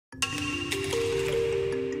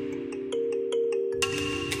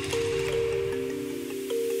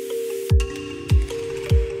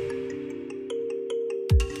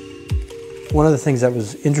One of the things that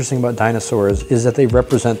was interesting about dinosaurs is that they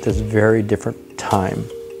represent this very different time.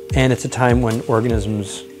 And it's a time when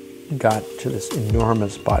organisms got to this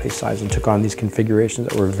enormous body size and took on these configurations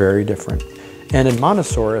that were very different. And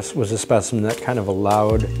Edmontosaurus was a specimen that kind of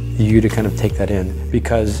allowed you to kind of take that in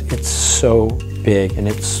because it's so big and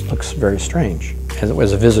it looks very strange.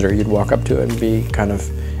 As a visitor, you'd walk up to it and be kind of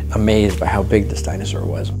amazed by how big this dinosaur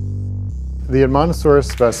was. The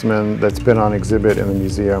Edmontosaurus specimen that's been on exhibit in the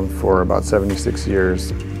museum for about 76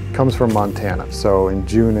 years comes from Montana. So in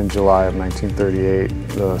June and July of 1938,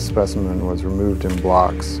 the specimen was removed in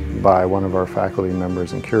blocks by one of our faculty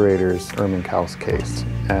members and curators, Ermin Kaus Case,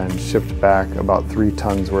 and shipped back about 3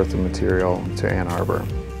 tons worth of material to Ann Arbor.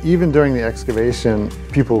 Even during the excavation,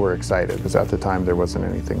 people were excited because at the time there wasn't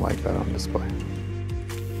anything like that on display.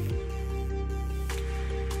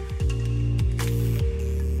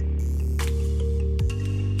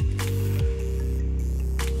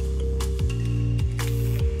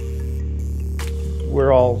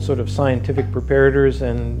 We're all sort of scientific preparators,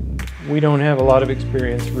 and we don't have a lot of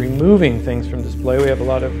experience removing things from display. We have a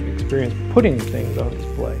lot of experience putting things on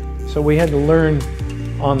display. So we had to learn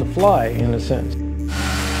on the fly, in a sense.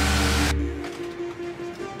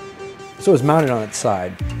 So it was mounted on its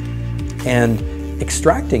side, and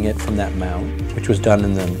extracting it from that mount, which was done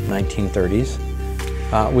in the 1930s,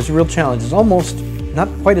 was a real challenge. It's almost not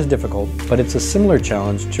quite as difficult, but it's a similar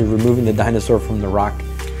challenge to removing the dinosaur from the rock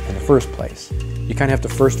in the first place. You kind of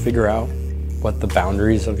have to first figure out what the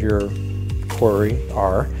boundaries of your quarry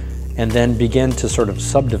are, and then begin to sort of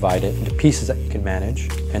subdivide it into pieces that you can manage,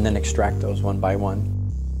 and then extract those one by one.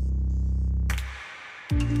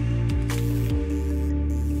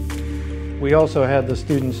 We also had the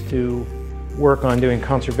students to work on doing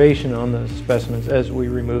conservation on the specimens as we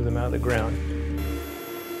remove them out of the ground.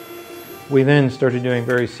 We then started doing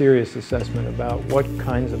very serious assessment about what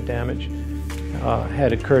kinds of damage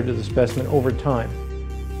had occurred to the specimen over time.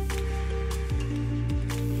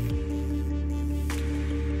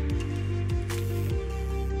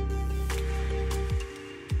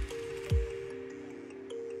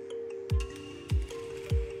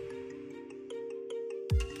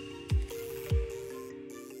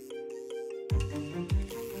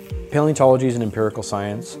 Paleontology is an empirical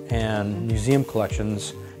science, and museum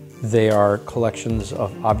collections, they are collections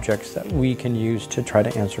of objects that we can use to try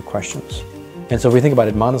to answer questions. And so if we think about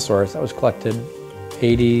Edmontosaurus, that was collected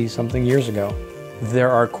 80-something years ago. There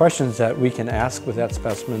are questions that we can ask with that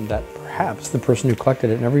specimen that perhaps the person who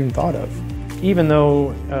collected it never even thought of. Even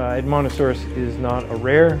though Edmontosaurus is not a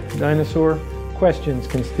rare dinosaur, questions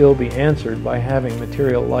can still be answered by having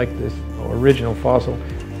material like this original fossil.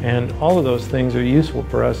 And all of those things are useful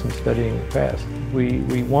for us in studying the past.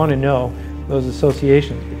 We want to know those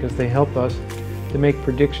associations because they help us to make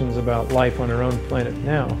predictions about life on our own planet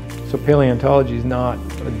now. So paleontology is not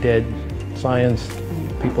a dead science.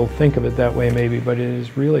 People think of it that way maybe, but it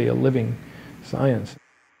is really a living science.